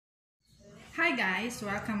Hi guys!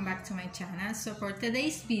 Welcome back to my channel. So for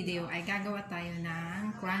today's video ay gagawa tayo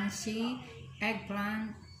ng crunchy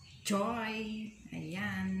eggplant joy.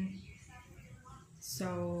 Ayan. So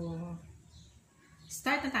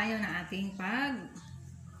start na tayo ng ating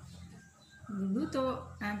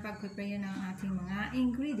pagluluto, ang pag-prepare ng ating mga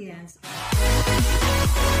ingredients.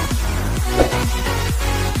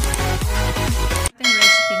 Ating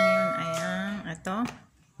recipe ngayon ay ito.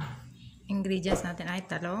 Ingredients natin ay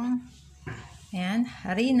talong, and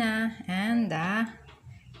harina, and the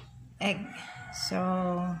egg. So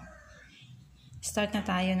start na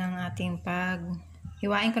tayo ng ating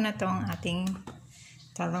hiwain ko na tong ating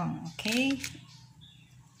talong. Okay,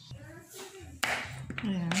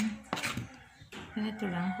 ayan, ganito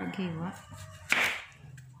lang paghiwa.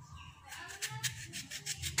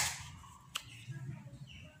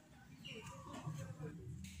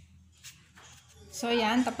 So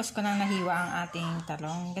yan, tapos ko nang nahiwa ang ating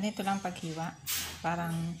talong. Ganito lang paghiwa,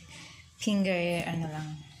 parang finger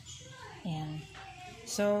lang. Ayan.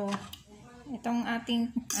 So itong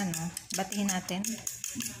ating batiin natin,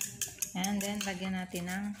 and then lagyan natin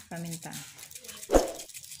ng paminta.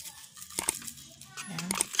 Ayan,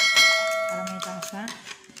 para may tasa.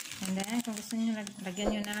 And then kung gusto niyo,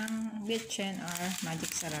 lagyan niyo ng bitchin or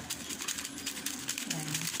magic sarap.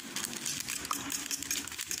 Ayan,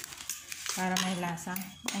 para may lasa.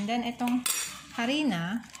 And then itong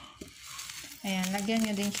harina, ayan, lagyan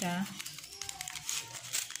nyo din siya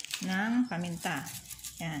ng paminta.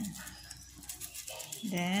 Ayan.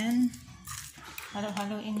 Then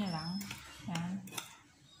halo-haloin nyo lang. Ayan.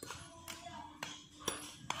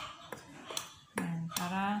 Ayan,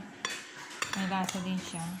 para may lasa din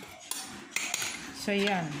siya. So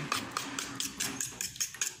yan.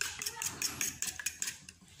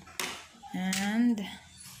 And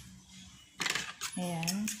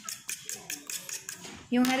ayan.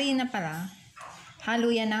 Yung harina pala,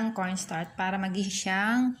 halo yan ng cornstarch para maging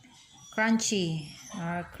siyang crunchy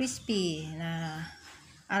or crispy na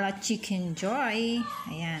ala chicken joy.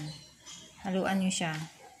 Ayan. Haluan nyo siya.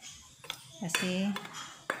 Kasi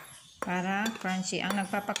para crunchy. Ang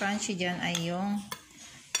nagpapa-crunchy dyan ay yung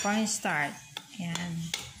cornstarch. Ayan.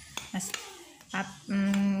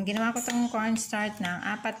 Ginawa ko itong cornstarch ng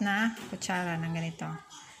 4 na kutsara ng ganito.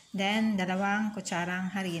 Then, 2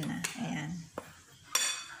 kutsarang harina. Ayan.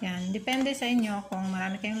 Yan. Depende sa inyo kung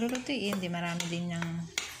marami kayong lulutuin, di marami din yung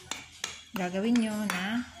gagawin nyo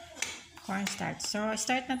na cornstarch. So,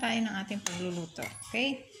 start na tayo ng ating pagluluto.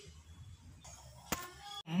 Okay?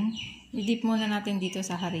 Ayan. I-dip muna natin dito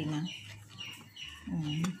sa harina.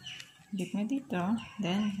 Ayan. Dip mo dito.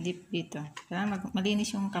 Then, dip dito. Kailangan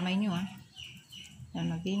malinis yung kamay nyo.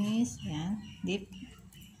 Ayan, maglinis. Ayan. Dip.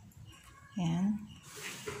 Ayan.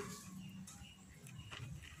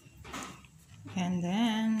 And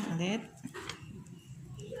then, ulit.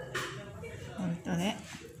 Ulit.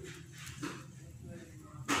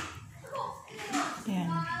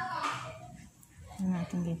 Ayan. Ayan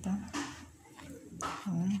natin dito.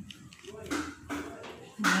 Ayan.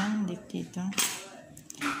 Ayan, dip dito.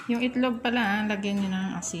 Yung itlog pala, lagyan nyo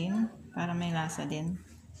ng asin para may lasa din.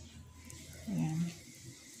 Ayan.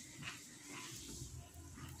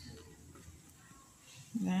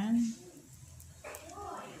 Then,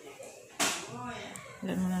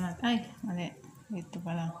 ilan muna natin. Ay, mali. Ito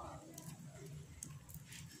pala.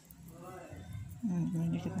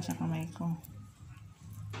 Dito ko sa kamay ko.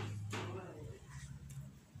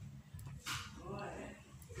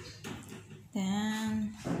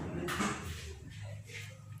 Then,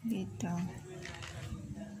 dito.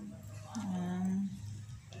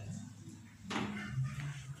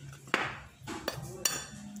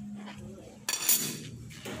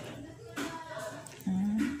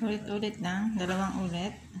 Ulit-ulit lang, 2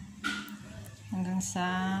 ulit hanggang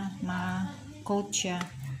sa ma-coat siya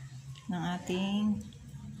ng ating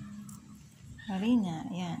harina.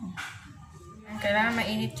 Ayan. Kailangan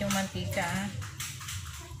mainit yung mantika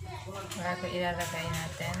bago ilalagay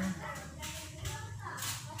natin.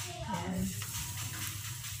 Ayan.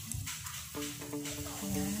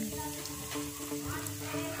 Ayan.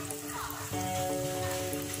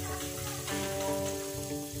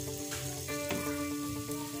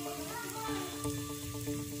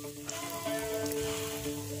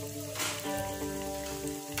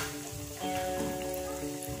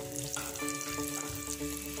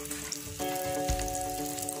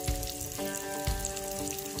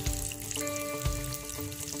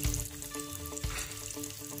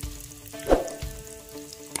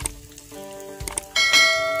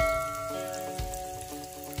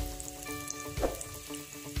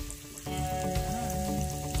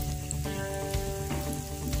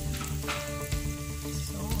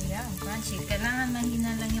 Ayan, crunchy. Kailangan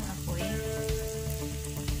mahina lang yung apoy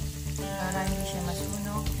para hindi siya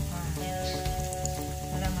masunog.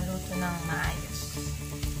 Para maluto ng maayos.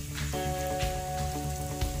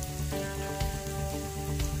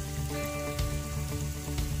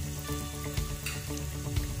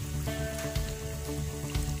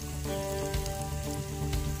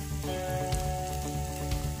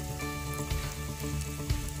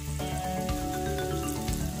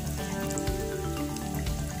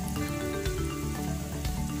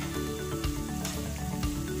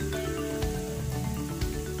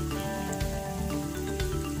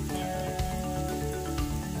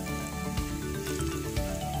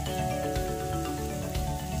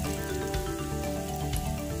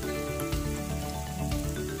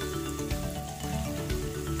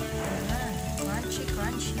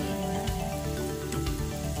 Crunchy.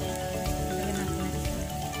 Lagyan natin na ito.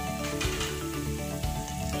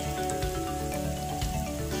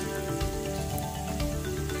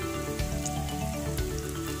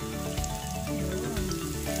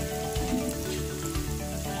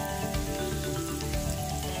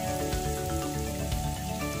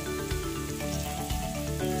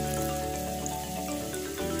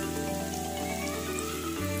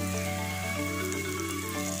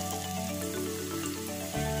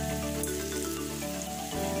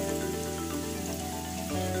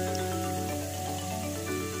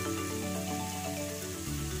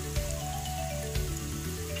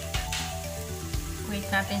 Wait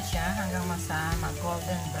natin siya hanggang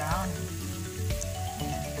mag-golden brown.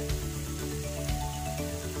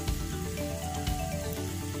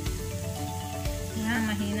 Yan,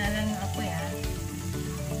 mahina lang yung apoy yan.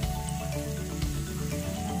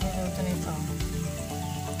 Ang luluto nito.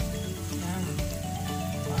 Yan.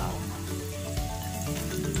 Wow.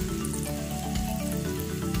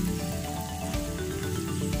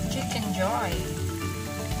 Chicken joy.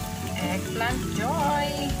 Eggplant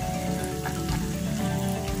joy.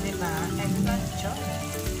 Eggplant joy.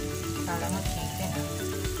 Kala mo chicken,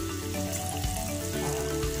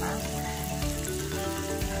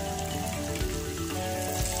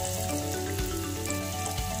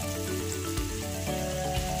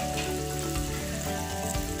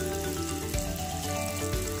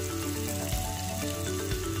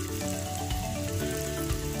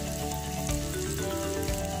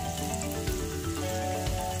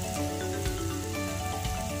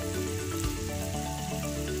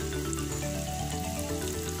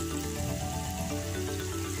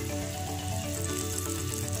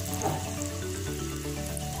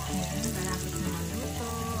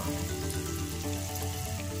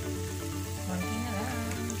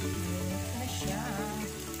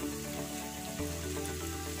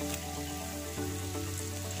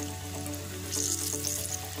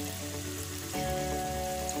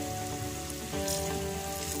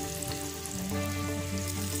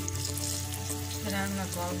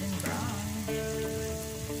 golden brown.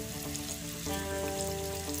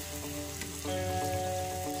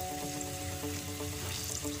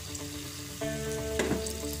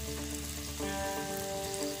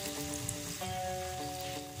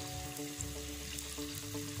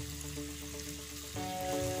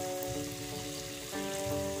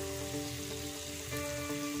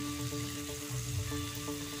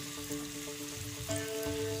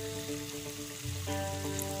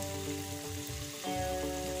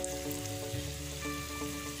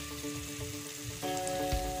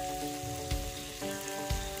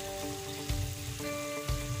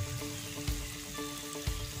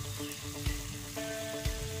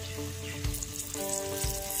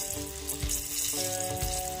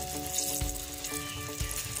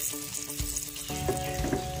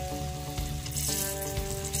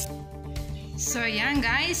 So, yan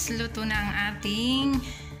guys, luto na ang ating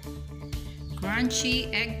crunchy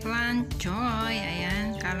eggplant joy.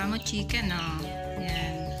 Ayan, kala mo chicken, no?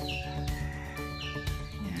 Ayan.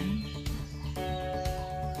 Ayan.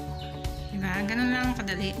 Diba? Ganun lang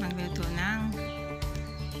kadali magluto ng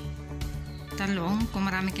talong. Kung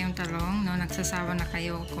marami kayong talong, no? Nagsasawa na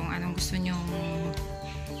kayo kung anong gusto nyong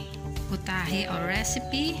putahe o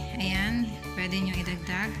recipe. Ayan, pwede nyo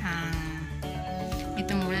idagdag ang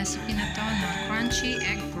itong recipe na to na crunchy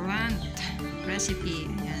eggplant recipe.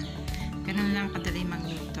 Ayan. Ganun lang kadali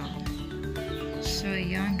magluto. So,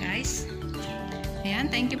 yun guys. Ayan,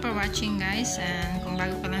 thank you for watching guys. And kung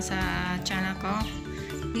bago pa lang sa channel ko,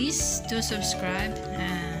 please do subscribe,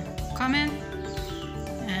 comment,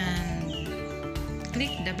 and click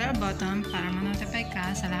the bell button para ma-notify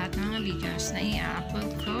ka sa lahat ng mga videos na i-upload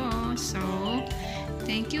ko. So,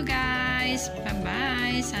 thank you guys.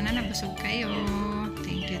 Bye-bye. Sana nabusog kayo.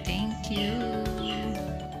 Thank you.